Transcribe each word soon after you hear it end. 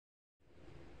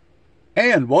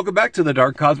And welcome back to the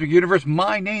Dark Cosmic Universe.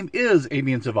 My name is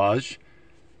Avian Savage.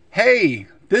 Hey,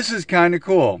 this is kind of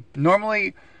cool.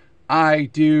 Normally, I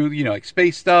do, like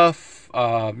space stuff,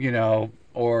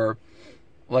 or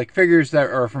like figures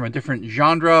that are from a different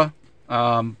genre.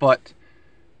 But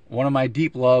one of my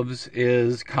deep loves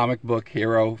is comic book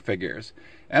hero figures.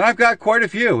 And I've got quite a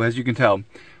few, as you can tell.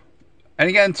 And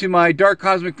again, to my Dark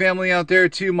Cosmic family out there,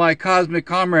 to my Cosmic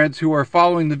Comrades who are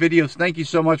following the videos, thank you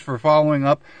so much for following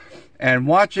up and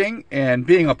watching and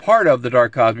being a part of the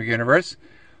Dark Cosmic Universe.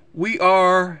 We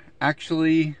are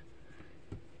actually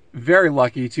very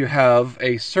lucky to have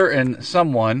a certain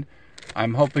someone.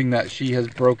 I'm hoping that she has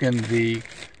broken the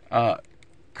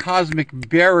cosmic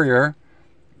barrier.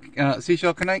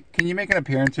 Seashell, can you make an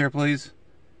appearance here, please?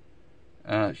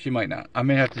 She might not. I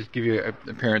may have to give you an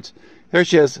appearance. There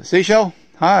she is. Seashell,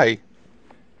 hi.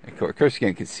 Of course,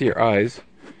 you can't see her eyes.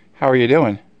 How are you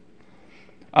doing?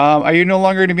 Are you no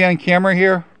longer going to be on camera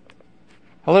here?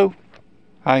 Hello?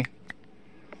 Hi.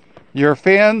 Your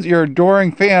fans, your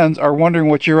adoring fans, are wondering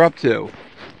what you're up to.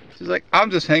 She's like, I'm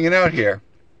just hanging out here.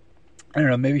 I don't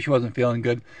know, maybe she wasn't feeling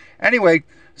good. Anyway,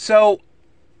 so,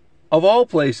 of all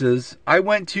places, I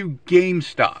went to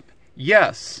GameStop.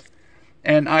 Yes.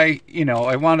 And I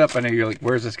wound up, I know you're like,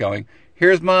 where's this going?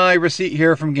 Here's my receipt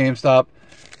here from GameStop.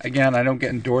 Again, I don't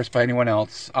get endorsed by anyone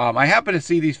else. I happen to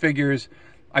see these figures.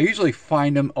 I usually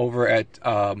find them over at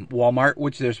Walmart,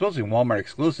 which they're supposed to be Walmart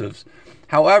exclusives.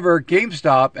 However,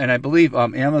 GameStop and I believe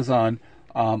Amazon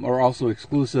are also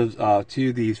exclusives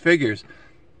to these figures.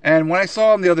 And when I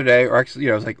saw them the other day, or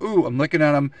actually, I was like, ooh, I'm looking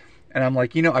at them, and I'm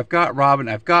like, I've got Robin,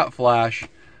 I've got Flash.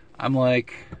 I'm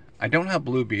like, I don't have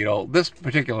Blue Beetle, this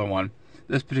particular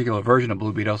version of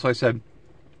Blue Beetle. So I said,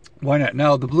 why not?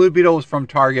 Now, the Blue Beetle was from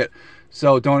Target,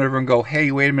 so don't everyone go,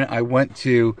 hey, wait a minute, I went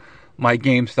to my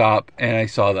GameStop and I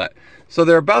saw that. So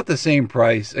they're about the same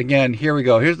price. Again, here we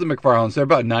go. Here's the McFarlanes. They're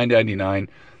about $9.99.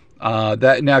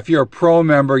 Now, if you're a pro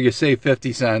member, you save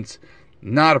 50 cents.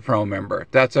 Not a pro member.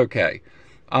 That's okay.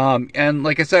 And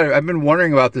like I said, I've been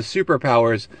wondering about the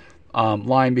Superpowers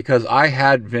line because I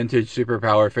had vintage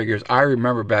Superpower figures. I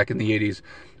remember back in the 80s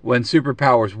when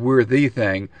Superpowers were the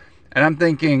thing. And I'm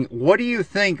thinking, what do you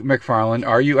think, McFarlane?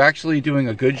 Are you actually doing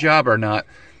a good job or not?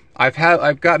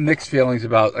 I've got mixed feelings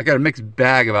about, I got a mixed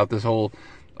bag about this whole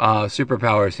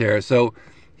Superpowers here. So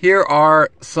here are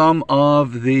some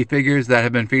of the figures that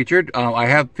have been featured. I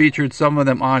have featured some of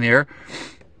them on here.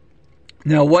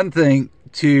 Now, one thing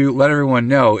to let everyone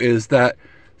know is that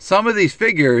some of these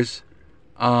figures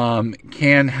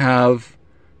can have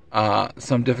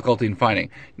some difficulty in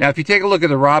finding. Now, if you take a look at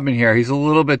the Robin here, he's a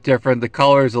little bit different. The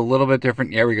color is a little bit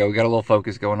different. There we go. We got a little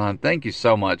focus going on. Thank you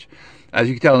so much. As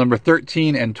you can tell, number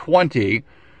 13 and 20,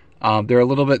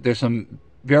 there's some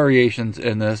variations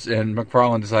in this, and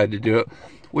McFarlane decided to do it,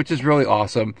 which is really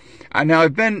awesome. Now,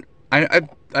 I've been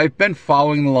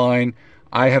following the line.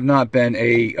 I have not been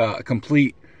a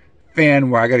complete fan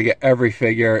where I got to get every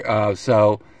figure.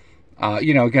 Again,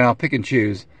 I'll pick and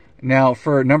choose. Now,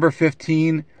 for number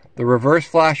 15, the Reverse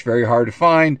Flash, very hard to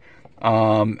find.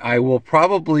 I will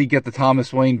probably get the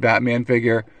Thomas Wayne Batman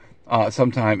figure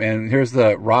sometime. And here's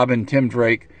the Robin Tim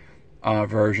Drake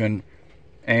version.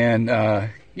 And I'm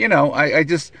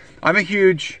a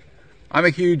huge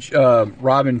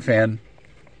Robin fan.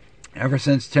 Ever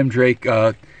since Tim Drake,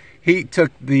 he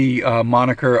took the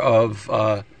moniker of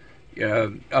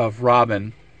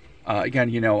Robin.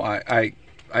 Again,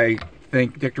 I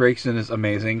think Dick Grayson is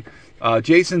amazing.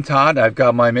 Jason Todd, I've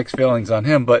got my mixed feelings on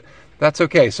him, but that's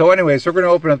okay. So anyways, we're going to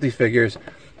open up these figures,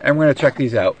 and we're going to check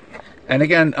these out. And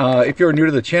again, if you're new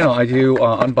to the channel, I do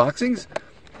unboxings.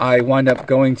 I wind up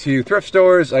going to thrift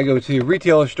stores. I go to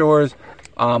retailer stores.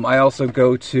 I also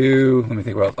go to, let me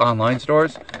think about online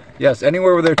stores. Yes,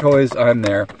 anywhere with their toys, I'm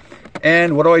there.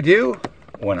 And what do I do?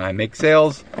 When I make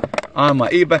sales on my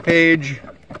eBay page,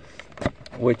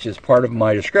 which is part of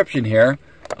my description here,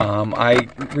 I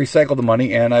recycle the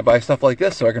money and I buy stuff like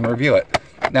this so I can review it.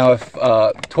 Now, if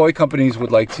toy companies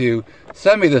would like to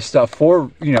send me this stuff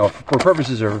for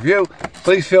purposes of review,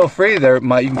 please feel free. You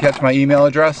can catch my email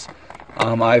address.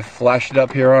 I've flashed it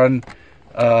up here on.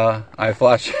 I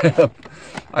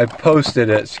posted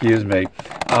it. Excuse me.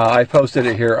 I posted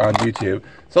it here on YouTube.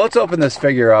 So let's open this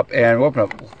figure up, and we'll open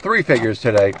up 3 figures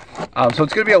today. So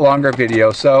it's going to be a longer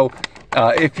video. So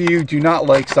if you do not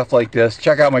like stuff like this,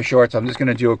 check out my shorts. I'm just going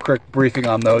to do a quick briefing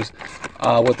on those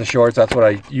with the shorts. That's what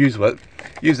I use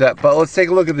that. But let's take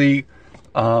a look at the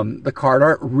card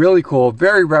art. Really cool.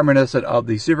 Very reminiscent of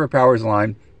the Superpowers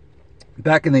line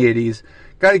back in the 80s.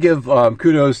 Got to give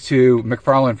kudos to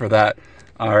McFarlane for that.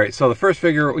 All right, so the first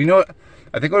figure, you know what?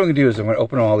 I think what I'm going to do is I'm going to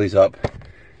open all these up.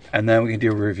 and then we can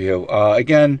do a review.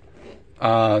 Again,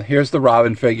 here's the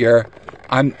Robin figure.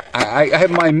 I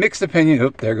have my mixed opinion.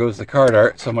 Oop, there goes the card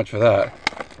art. So much for that.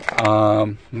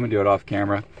 I'm gonna do it off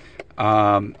camera.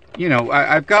 You know,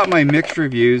 I've got my mixed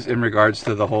reviews in regards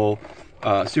to the whole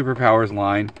Superpowers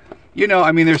line. You know,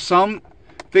 I mean, there's some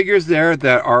figures there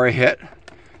that are a hit,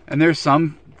 and there's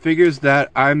some figures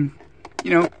that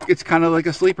you know, it's kind of like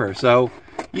a sleeper. So,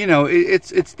 you know,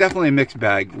 it's definitely a mixed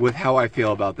bag with how I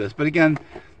feel about this. But again,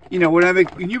 you know, when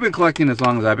you've been collecting as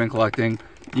long as I've been collecting,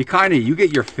 you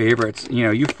get your favorites. You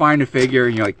know, you find a figure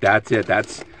and you're like, that's it.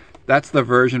 That's the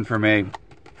version for me.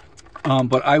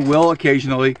 But I will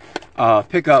occasionally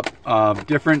pick up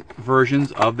different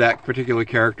versions of that particular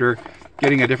character,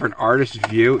 getting a different artist's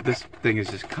view. This thing is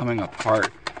just coming apart.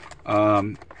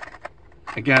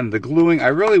 Again, the gluing, I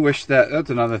really wish that's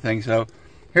another thing. So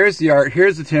here's the art.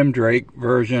 Here's the Tim Drake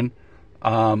version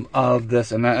of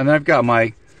this, and I've got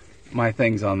my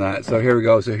things on that. So here we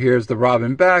go. So here's the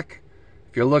Robin back.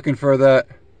 If you're looking for that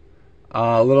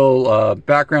little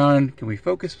background, can we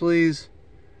focus, please?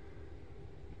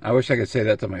 I wish I could say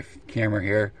that to my camera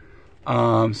here.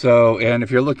 And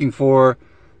if you're looking for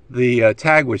the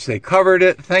tag, which they covered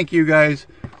it, thank you guys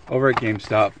over at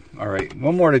GameStop. All right,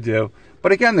 one more to do.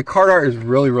 But again, the card art is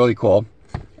really, really cool.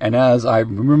 And as I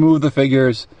remove the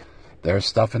figures, there's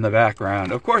stuff in the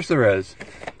background. Of course there is,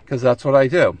 because that's what I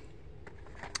do.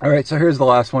 All right, so here's the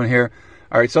last one here.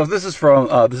 All right, so this is from,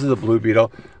 this is a Blue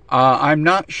Beetle. I'm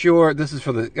not sure, this is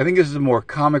for I think this is a more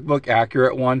comic book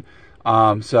accurate one.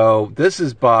 So this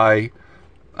is by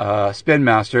Spin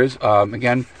Masters.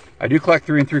 Again, I do collect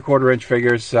 3 3/4 inch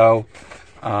figures, so,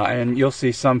 and you'll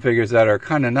see some figures that are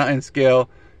kind of not in scale,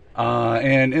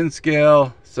 and in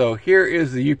scale. So here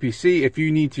is the UPC if you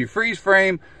need to freeze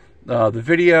frame the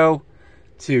video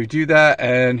to do that,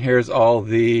 and here's all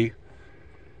the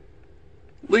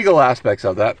legal aspects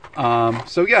of that.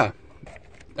 So yeah.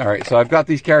 All right, so I've got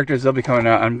these characters. They'll be coming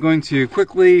out. I'm going to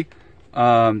quickly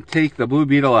take the Blue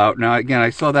Beetle out. Now, again, I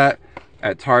saw that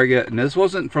at Target, and this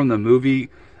wasn't from the movie.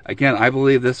 Again, I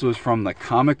believe this was from the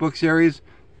comic book series.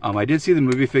 I did see the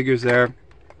movie figures there,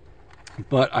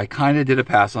 but I kind of did a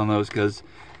pass on those because,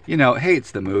 you know, hey,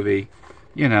 it's the movie.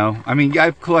 You know, I mean,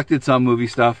 I've collected some movie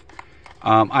stuff.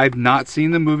 I've not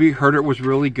seen the movie. Heard it was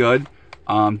really good.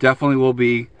 Definitely will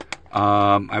be.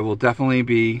 I will definitely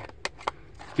be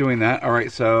doing that. All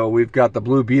right, so we've got the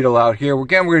Blue Beetle out here.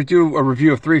 Again, we're going to do a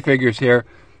review of 3 figures here.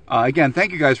 Again,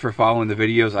 thank you guys for following the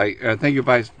videos. Thank you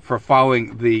guys for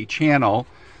following the channel.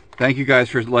 Thank you guys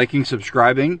for liking,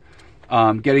 subscribing,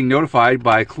 getting notified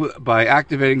by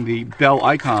activating the bell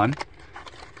icon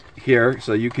here,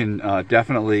 so you can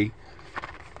definitely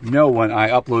know when I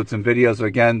upload some videos. So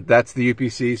again, that's the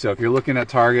UPC. So if you're looking at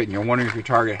Target and you're wondering if your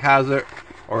Target has it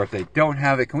or if they don't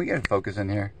have it, can we get a focus in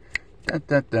here?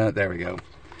 There we go.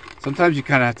 Sometimes you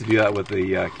kind of have to do that with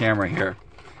the camera here.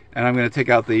 And I'm going to take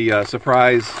out the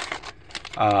surprise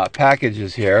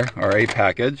packages here, or a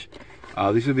package.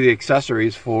 These would be the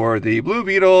accessories for the Blue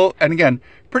Beetle. And again,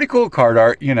 pretty cool card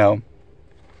art, you know.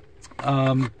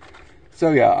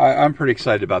 So yeah, I'm pretty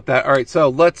excited about that. All right, so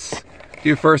let's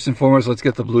do first and foremost, let's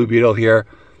get the Blue Beetle here.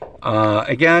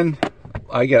 Again,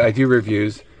 I do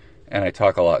reviews, and I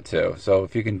talk a lot too. So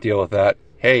if you can deal with that,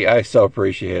 hey, I so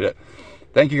appreciate it.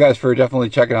 Thank you guys for definitely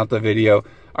checking out the video.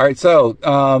 All right, so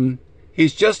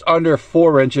he's just under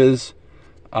 4 inches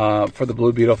for the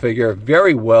Blue Beetle figure.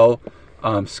 Very well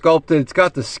sculpted. It's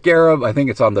got the scarab. I think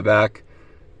it's on the back.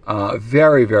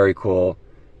 Very, very cool.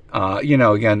 You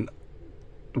know, again,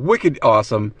 wicked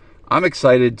awesome. I'm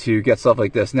excited to get stuff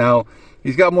like this. Now,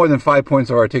 he's got more than 5 points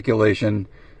of articulation,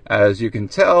 as you can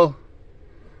tell.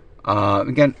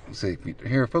 Again, let's see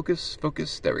here, focus.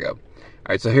 There we go. All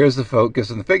right, so here's the focus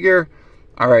on the figure.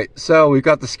 All right, so we've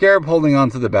got the scarab holding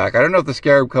on to the back. I don't know if the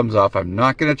scarab comes off. I'm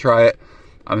not going to try it.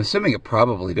 I'm assuming it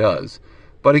probably does.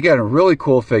 But again, a really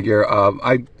cool figure.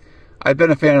 I've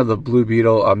been a fan of the Blue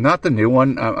Beetle. Not the new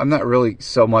one. I'm not really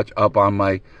so much up on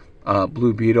my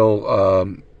Blue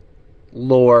Beetle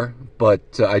lore,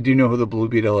 but I do know who the Blue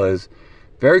Beetle is.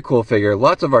 Very cool figure.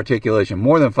 Lots of articulation.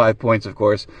 More than 5 points, of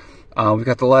course. We've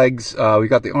got the legs. We've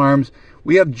got the arms.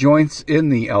 We have joints in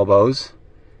the elbows.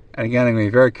 And again, I'm going to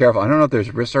be very careful. I don't know if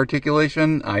there's wrist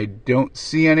articulation. I don't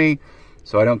see any,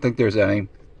 so I don't think there's any.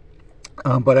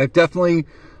 But I've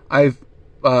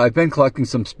been collecting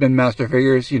some Spin Master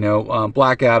figures, you know,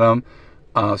 Black Adam,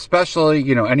 especially,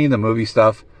 you know, any of the movie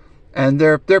stuff, and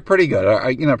they're pretty good.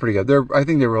 Pretty good. I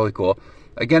think they're really cool.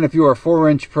 Again, if you are a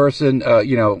 4-inch person,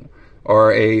 you know,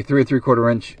 or a 3 3/4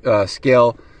 inch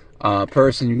scale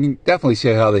person, you can definitely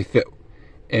see how they fit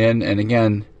in. And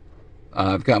again,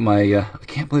 I've got my, I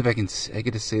can't believe I get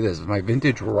to say this, my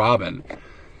vintage Robin.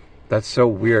 That's so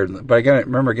weird, but I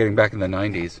remember getting back in the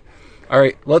 90s. All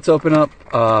right, let's open up.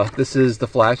 This is the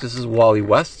Flash. This is Wally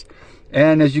West.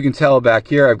 And as you can tell back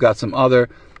here, I've got some other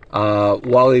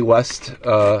Wally West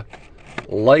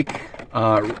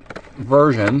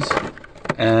versions.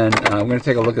 And I'm going to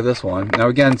take a look at this one. Now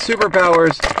again,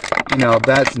 superpowers, you know,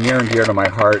 that's near and dear to my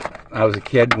heart. I was a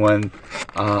kid when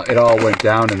it all went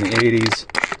down in the 80s.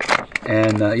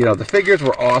 And, you know, the figures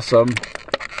were awesome.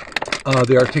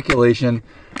 The articulation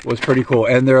was pretty cool.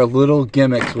 And there are little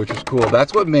gimmicks, which is cool.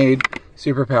 That's what made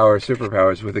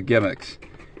superpowers with the gimmicks.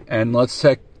 And let's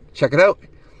check it out.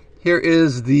 Here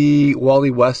is the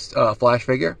Wally West Flash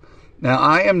figure. Now,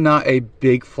 I am not a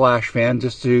big Flash fan,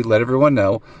 just to let everyone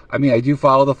know. I mean, I do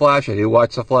follow the Flash. I do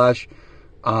watch the Flash.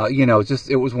 You know,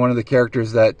 it was one of the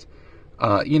characters that,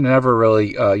 you know, never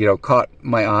really, you know, caught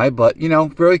my eye. But, you know,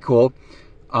 very cool.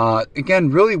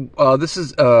 Again, really, this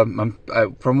is,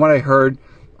 from what I heard,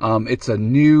 it's a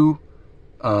new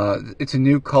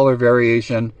color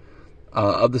variation,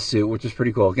 of the suit, which is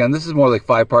pretty cool. Again, this is more like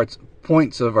 5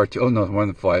 points of oh no, more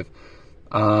than 5.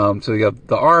 So you have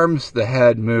the arms, the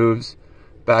head moves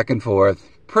back and forth,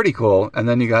 pretty cool. And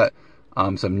then you got,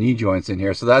 some knee joints in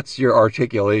here. So that's your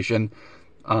articulation,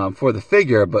 for the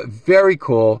figure, but very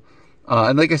cool.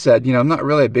 And like I said, you know, I'm not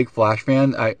really a big Flash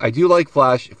fan. I do like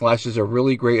Flash. Flash is a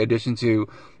really great addition to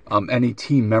any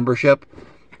team membership.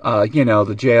 You know,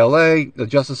 the JLA, the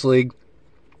Justice League.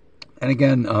 And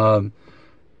again,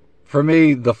 for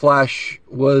me, the Flash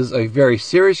was a very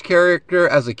serious character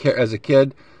as a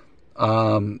kid.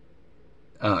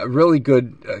 Really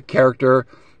good character.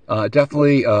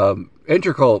 Definitely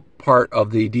integral part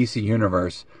of the DC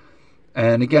universe.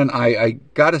 And again, I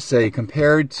gotta say,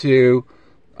 compared to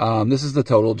this is the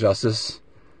Total Justice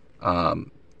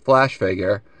Flash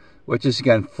figure, which is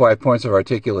again 5 points of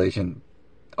articulation.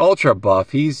 Ultra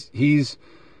buff. He's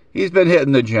been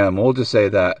hitting the gym. We'll just say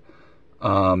that.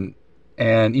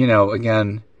 And you know,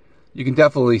 again, you can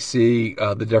definitely see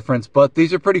the difference. But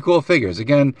these are pretty cool figures.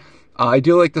 Again, I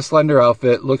do like the Slender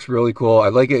outfit. Looks really cool. I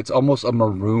like it. It's almost a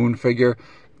maroon figure,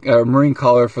 maroon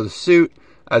color for the suit,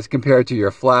 as compared to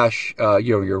your Flash,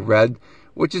 you know, your red.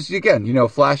 Which is, again, you know,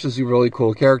 Flash is a really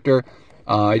cool character.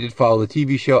 I did follow the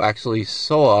TV show. Actually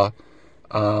saw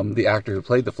the actor who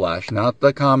played the Flash. Not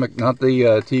the comic, not the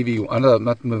TV,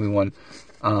 not the movie one,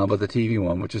 but the TV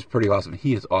one, which is pretty awesome.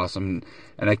 He is awesome.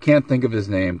 And I can't think of his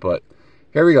name, but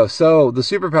here we go. So, the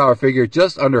superpower figure,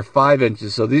 just under 5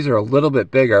 inches. So, these are a little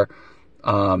bit bigger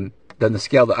than the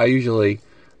scale that I usually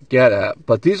get at.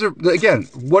 But these are, again,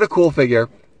 what a cool figure.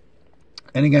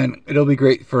 And again, it'll be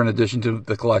great for an addition to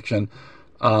the collection.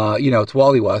 You know, it's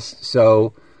Wally West,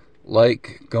 so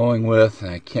like going with,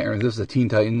 I can't remember, this is the Teen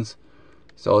Titans.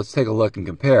 So let's take a look and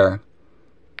compare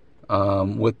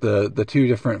with the 2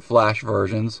 different Flash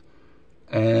versions.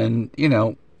 And, you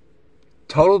know,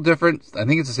 total difference. I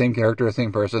think it's the same character,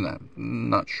 same person. I'm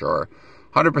not sure.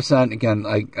 100%. Again,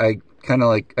 I kind of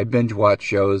like, I binge watch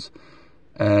shows,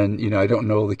 and, you know, I don't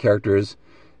know the characters.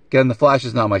 Again, the Flash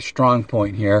is not my strong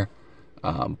point here.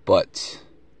 But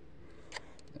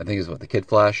I think it's what the Kid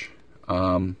Flash.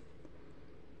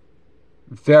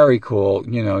 Very cool.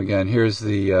 You know, again, here's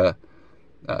the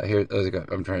here.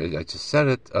 I'm trying to. I just said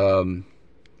it.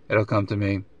 It'll come to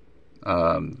me.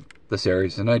 The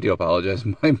series, and I do apologize.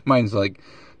 My mind's like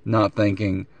not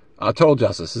thinking. Total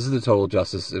Justice. This is the Total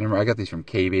Justice. And remember, I got these from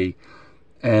KB.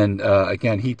 And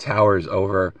again, he towers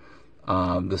over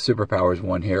the Superpowers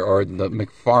one here, or the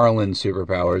McFarlane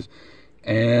Superpowers.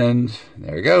 And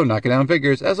there you go, knocking down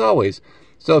figures, as always.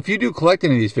 So if you do collect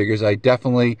any of these figures, I'd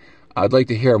like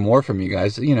to hear more from you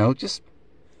guys. You know, just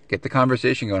get the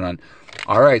conversation going on.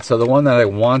 All right, so the one that I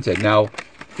wanted. Now,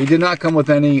 he did not come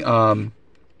with any,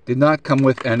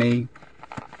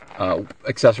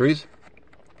 accessories.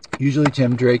 Usually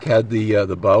Tim Drake had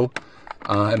the bow.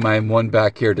 And my one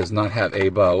back here does not have a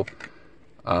bow.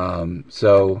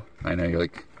 So, I know you're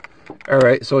like, all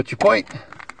right, so what's your point?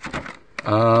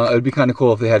 It would be kind of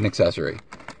cool if they had an accessory.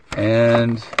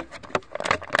 And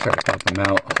try to pop them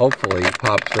out. Hopefully it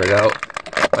pops right out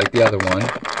like the other one.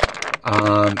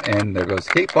 And there goes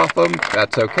cape off them.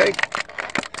 That's okay.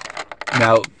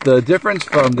 Now, the difference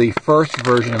from the first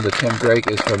version of the Tim Drake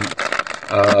is from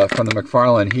the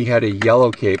McFarlane. He had a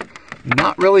yellow cape.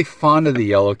 Not really fond of the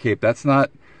yellow cape. That's not,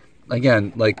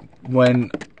 again, like when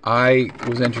I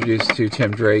was introduced to Tim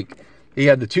Drake, he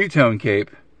had the two-tone cape.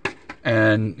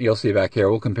 And you'll see back here,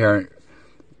 we'll compare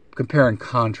and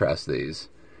contrast these.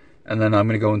 And then I'm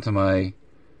going to go into my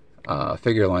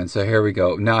figure line. So here we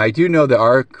go. Now, I do know there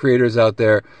are creators out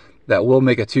there that will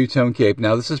make a two-tone cape.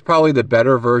 Now, this is probably the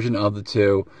better version of the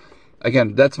two.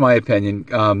 Again, that's my opinion.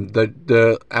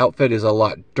 The outfit is a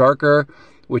lot darker,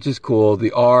 which is cool.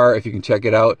 The R, if you can check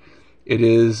it out, it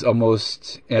is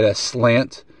almost at a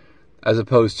slant as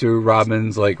opposed to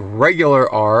Robin's like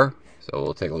regular R. So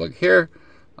we'll take a look here.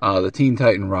 The Teen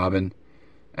Titan Robin.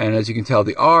 And as you can tell,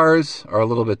 the R's are a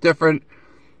little bit different.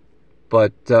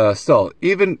 But still,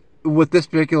 even with this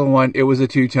particular one, it was a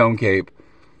two-tone cape.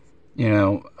 You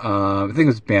know, I think it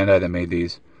was Bandai that made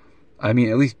these. I mean,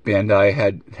 at least Bandai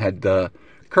had the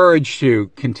courage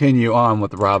to continue on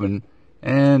with Robin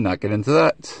and not get into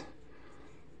that.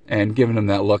 And giving him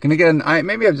that look. And again,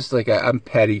 maybe I'm just like, I'm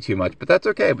petty too much, but that's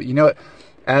okay. But you know what?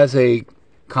 As a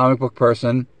comic book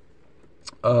person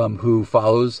who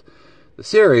follows the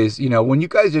series, you know, when you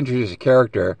guys introduce a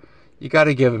character, you got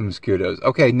to give him his kudos.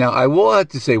 Okay, now I will have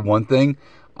to say one thing.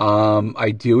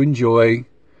 I do enjoy,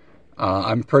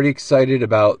 I'm pretty excited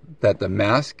about that the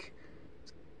mask.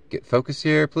 Get focus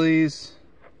here, please.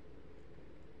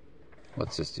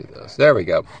 Let's just do this. There we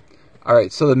go. All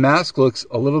right, so the mask looks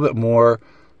a little bit more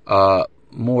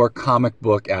comic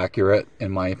book accurate,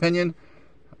 in my opinion.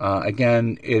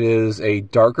 Again, it is a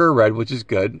darker red, which is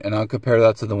good, and I'll compare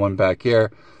that to the one back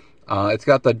here. It's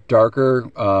got the darker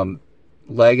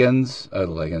leggings,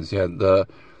 yeah,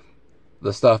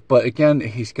 the stuff. But again,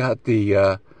 he's got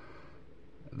the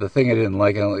thing I didn't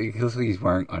like. It looks like he's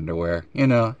wearing underwear. You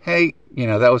know, hey, you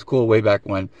know, that was cool way back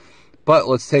when. But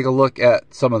let's take a look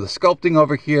at some of the sculpting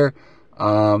over here.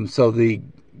 So the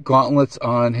gauntlets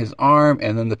on his arm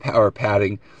and then the power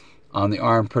padding on the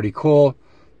arm, pretty cool.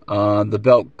 The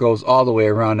belt goes all the way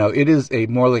around. Now, it is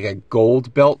more like a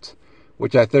gold belt,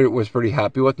 which I thought was pretty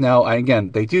happy with. Now,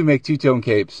 again, they do make two-tone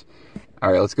capes.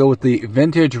 All right, let's go with the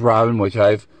vintage Robin, which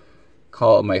I've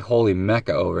called my holy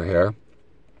mecca over here.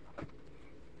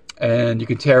 And you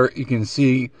can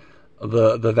see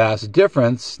the vast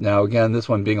difference. Now, again, this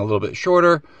one being a little bit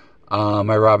shorter.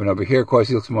 My Robin over here, of course,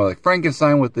 he looks more like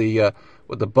Frankenstein with the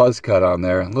buzz cut on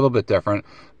there, a little bit different.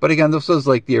 But again, this was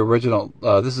like the original.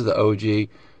 This is the OG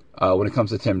when it comes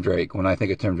to Tim Drake. When I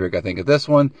think of Tim Drake, I think of this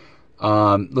one.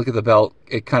 Look at the belt;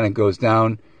 it kind of goes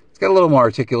down. It's got a little more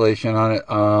articulation on it.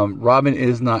 Robin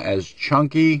is not as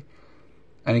chunky,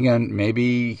 and again,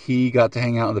 maybe he got to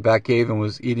hang out in the Batcave and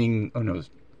was eating. Oh no.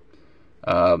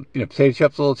 Potato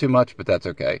chips a little too much, but that's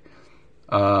okay.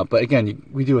 But again,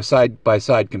 we do a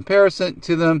side-by-side comparison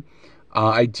to them.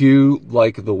 I do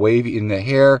like the wave in the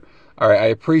hair. All right, I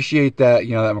appreciate that,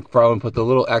 you know, that McFarlane put the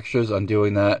little extras on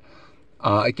doing that.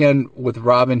 Again, with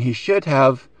Robin, he should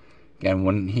have, again,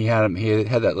 when he had him, he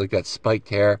had that, like, that spiked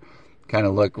hair kind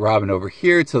of look. Robin over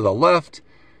here to the left,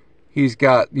 he's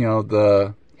got, you know,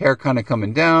 the hair kind of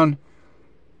coming down.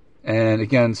 And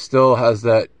again, still has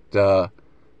that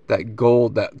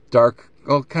gold, that dark,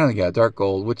 oh, kind of, yeah, dark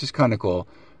gold, which is kind of cool.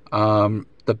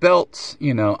 The belts,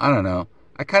 you know, I don't know.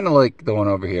 I kind of like the one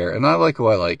over here, and I like who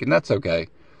I like, and that's okay.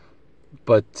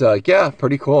 But, yeah,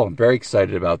 pretty cool. I'm very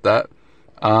excited about that.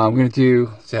 I'm going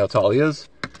to see how tall he is.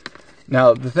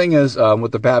 Now, the thing is,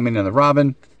 with the Batman and the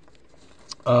Robin,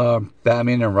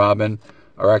 Batman and Robin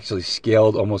are actually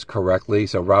scaled almost correctly.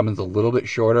 So Robin's a little bit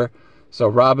shorter. So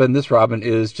this Robin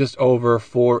is just over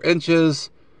 4 inches,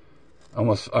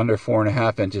 almost under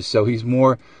 4.5 inches. So he's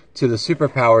more to the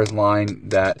superpowers line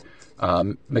that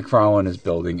McFarlane is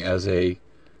building as a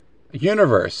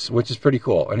universe, which is pretty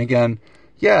cool. And again,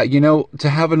 yeah, you know, to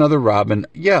have another Robin,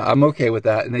 yeah, I'm okay with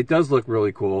that. And it does look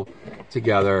really cool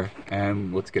together.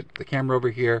 And let's get the camera over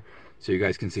here so you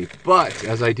guys can see. But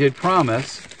as I did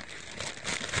promise,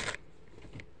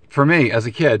 for me as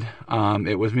a kid,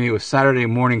 it was Saturday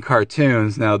morning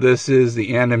cartoons. Now this is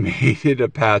the animated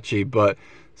Apache, but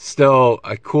still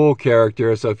a cool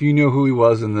character. So if you knew who he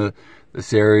was in the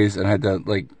series and had to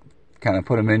like kind of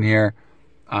put him in here,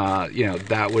 you know,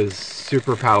 that was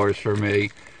superpowers for me.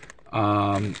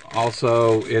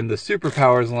 Also in the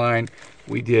superpowers line,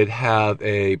 we did have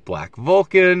a Black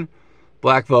Vulcan.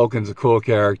 Black Vulcan's a cool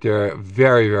character,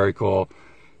 very, very cool.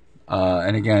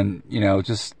 And again, you know,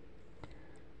 just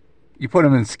you put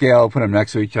them in scale, put them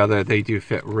next to each other, they do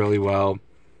fit really well.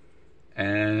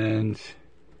 And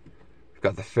we've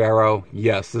got the Pharaoh.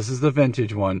 Yes, this is the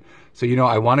vintage one. So, you know,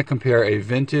 I want to compare a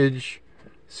vintage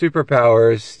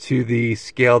superpowers to the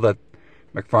scale that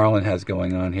McFarlane has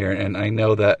going on here. And I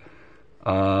know that,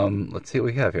 let's see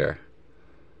what we have here.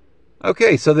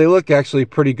 Okay, so they look actually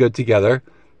pretty good together.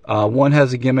 One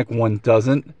has a gimmick, one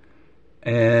doesn't.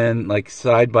 And like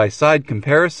side-by-side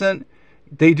comparison,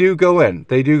 they do go in.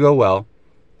 They do go well.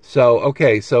 So,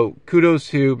 okay, so kudos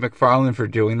to McFarlane for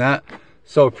doing that.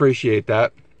 So appreciate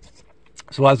that.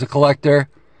 So as a collector,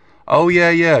 Oh,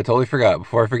 yeah, totally forgot.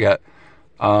 Before I forget.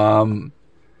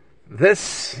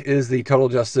 This is the Total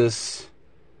Justice.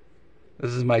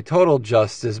 This is my Total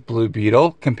Justice Blue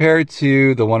Beetle compared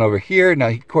to the one over here. Now,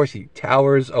 of course, he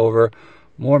towers over,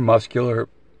 more muscular,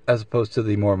 as opposed to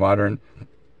the more modern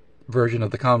version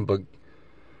of the comic book.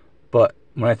 But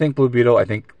when I think Blue Beetle, I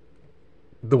think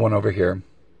the one over here.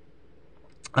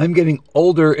 I'm getting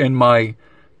older in my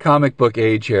comic book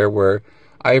age here, where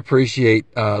I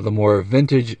appreciate the more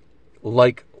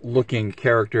vintage-like looking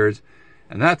characters.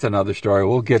 And that's another story.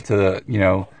 We'll get to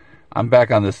the, I'm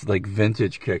back on this like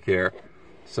vintage kick here.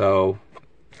 So,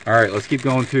 all right, let's keep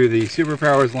going through the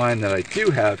superpowers line that I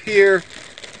do have here.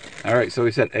 All right, so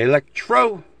we said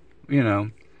Electro,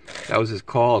 that was his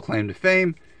claim to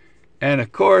fame. And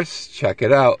of course, check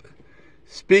it out.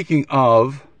 Speaking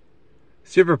of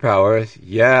superpowers,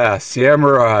 yeah,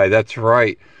 Samurai, that's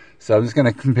right. So I'm just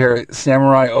going to compare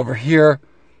Samurai over here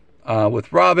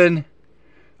with Robin.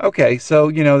 Okay,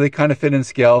 so, they kind of fit in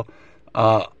scale.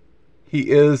 He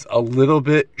is a little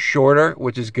bit shorter,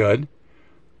 which is good.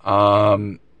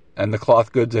 And the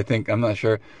cloth goods, I think, I'm not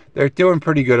sure. They're doing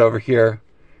pretty good over here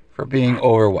for being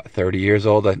over, 30 years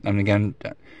old. And again,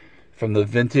 from the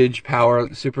vintage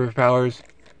superpowers,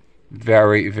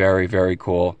 very, very, very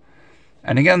cool.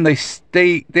 And again,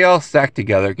 they all stack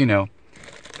together,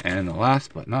 And the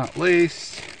last but not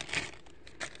least,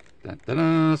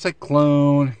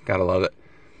 Cyclone. Gotta love it.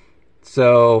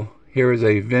 So here is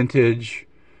a vintage,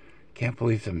 can't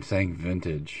believe I'm saying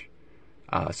vintage,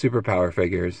 superpower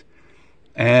figures.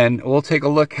 And we'll take a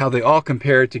look how they all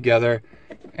compare together.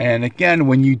 And again,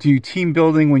 when you do team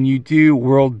building, when you do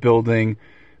world building,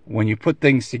 when you put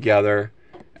things together,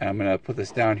 and I'm going to put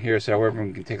this down here so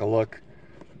everyone can take a look.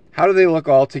 How do they look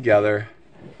all together?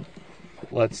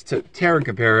 Let's tear and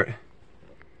compare it.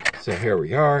 So here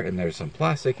we are, and there's some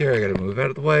plastic here. I got to move out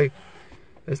of the way.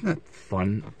 Isn't that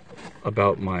fun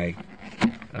about my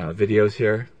videos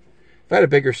here? If I had a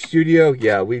bigger studio,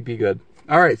 yeah, we'd be good.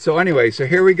 All right, so anyway, so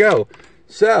here we go.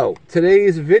 So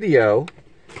today's video,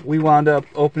 we wound up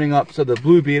opening up, so the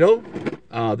Blue Beetle,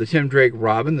 the Tim Drake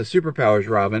Robin, the Superpowers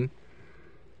Robin,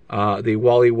 the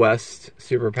Wally West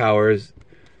Superpowers,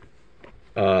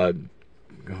 hold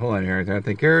on here, I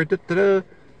think here, the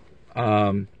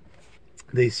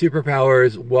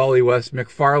Superpowers Wally West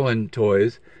McFarlane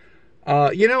toys.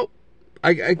 I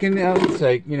can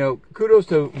say, kudos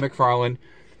to McFarlane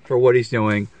for what he's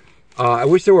doing. I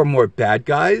wish there were more bad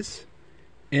guys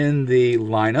in the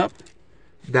lineup.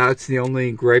 That's the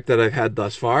only gripe that I've had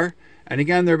thus far. And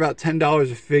again, they're about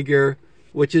 $10 a figure,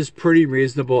 which is pretty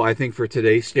reasonable, I think, for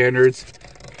today's standards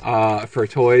for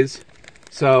toys.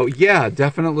 So, yeah,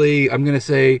 definitely, I'm going to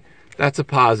say that's a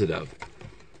positive.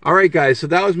 All right, guys, so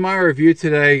that was my review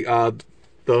today.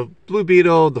 The Blue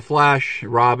Beetle, the Flash,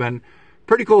 Robin,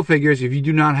 pretty cool figures. If you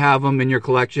do not have them in your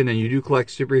collection and you do collect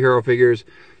superhero figures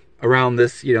around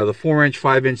this, the 4-inch,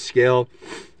 5-inch scale,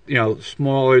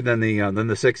 smaller than the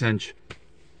 6-inch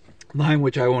line,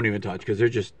 which I won't even touch because they're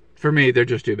just, for me, they're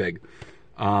just too big.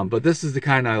 But this is the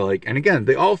kind I like. And again,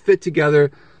 they all fit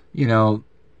together,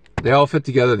 they all fit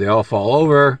together, they all fall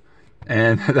over.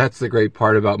 And that's the great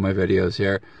part about my videos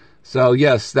here. So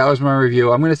yes, that was my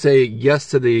review. I'm going to say yes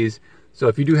to these. So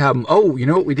if you do have them, oh, you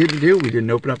know what we didn't do? We didn't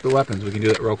open up the weapons. We can do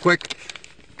that real quick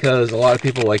because a lot of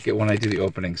people like it when I do the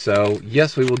opening. So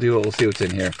yes, we will do it. We'll see what's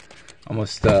in here.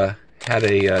 Almost had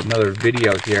another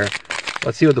video here.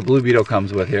 Let's see what the Blue Beetle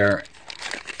comes with here.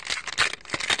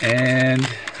 And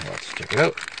let's check it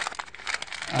out.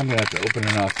 I'm going to have to open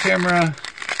it off camera.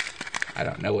 I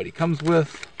don't know what he comes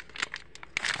with.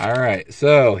 All right,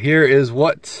 so here is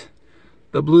what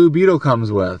the Blue Beetle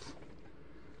comes with.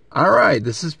 All right,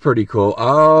 this is pretty cool.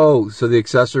 Oh, so the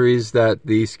accessories that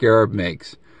the Scarab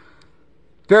makes.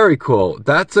 Very cool.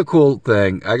 That's a cool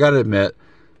thing, I gotta admit.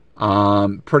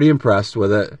 Pretty impressed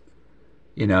with it.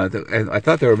 I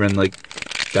thought there would have been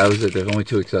that was it. There's only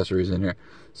 2 accessories in here.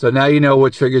 So now you know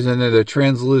which figures in there. They're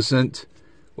translucent,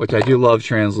 which I do love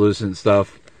translucent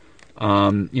stuff.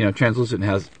 Translucent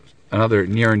has another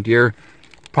near and dear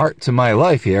part to my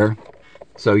life here.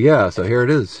 So yeah, so here it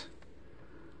is.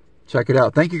 Check it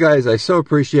out. Thank you guys. I so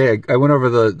appreciate it. I went over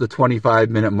the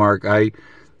 25-minute mark.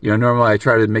 Normally I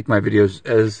try to make my videos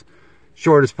as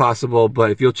short as possible,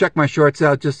 but if you'll check my shorts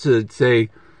out just to say,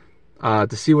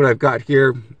 to see what I've got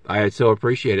here, I so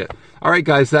appreciate it. All right,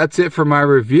 guys, that's it for my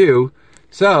review.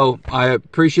 So I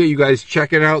appreciate you guys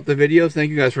checking out the videos.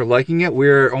 Thank you guys for liking it.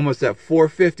 We're almost at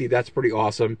 450. That's pretty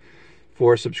awesome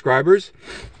for subscribers.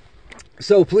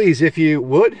 So please, if you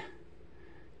would,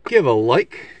 give a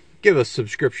like, give a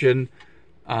subscription,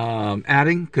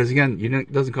 adding, because again,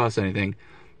 it doesn't cost anything.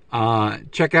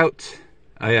 Check out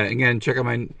Yeah, again, check out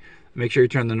make sure you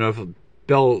turn the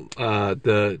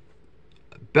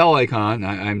bell icon.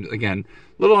 I'm again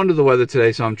a little under the weather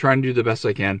today, so I'm trying to do the best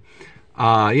I can.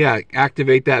 Yeah,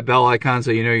 activate that bell icon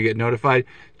so you know you get notified.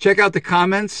 Check out the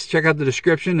comments, check out the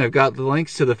description. I've got the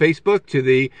links to the Facebook, to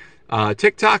the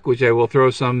TikTok, which I will throw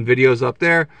some videos up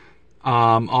there.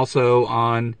 Also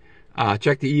on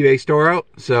check the eBay store out.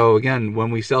 So again, when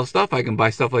we sell stuff, I can buy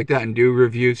stuff like that and do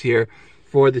reviews here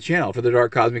for the channel, for the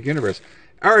Dark Cosmic Universe.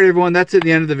 All right, everyone, that's at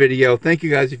the end of the video. Thank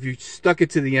you guys. If you stuck it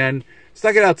to the end,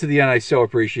 stuck it out to the end, I so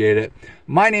appreciate it.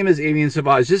 My name is Avian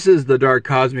Savage. This is the Dark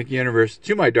Cosmic Universe.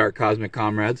 To my Dark Cosmic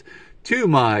comrades, to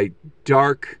my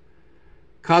Dark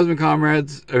Cosmic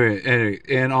comrades,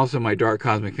 and also my Dark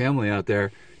Cosmic family out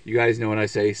there. You guys know what I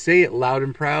say. Say it loud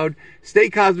and proud.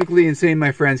 Stay cosmically insane,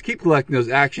 my friends. Keep collecting those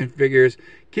action figures.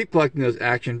 Keep collecting those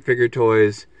action figure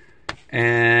toys.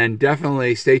 And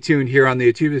definitely stay tuned here on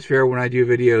the YouTubesphere when I do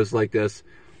videos like this.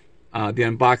 The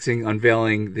unboxing,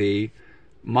 unveiling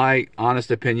my honest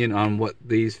opinion on what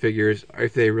these figures,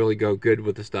 if they really go good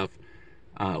with the stuff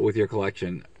with your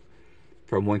collection.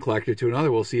 From one collector to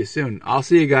another. We'll see you soon. I'll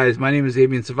see you guys. My name is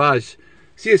Avian Savage.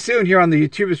 See you soon here on the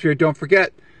YouTubesphere. Don't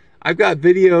forget, I've got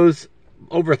videos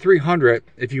over 300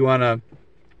 if you want to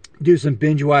do some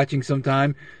binge watching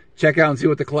sometime. Check out and see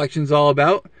what the collection's all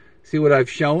about. See what I've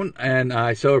shown, and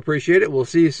I so appreciate it. We'll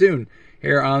see you soon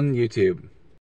here on YouTube.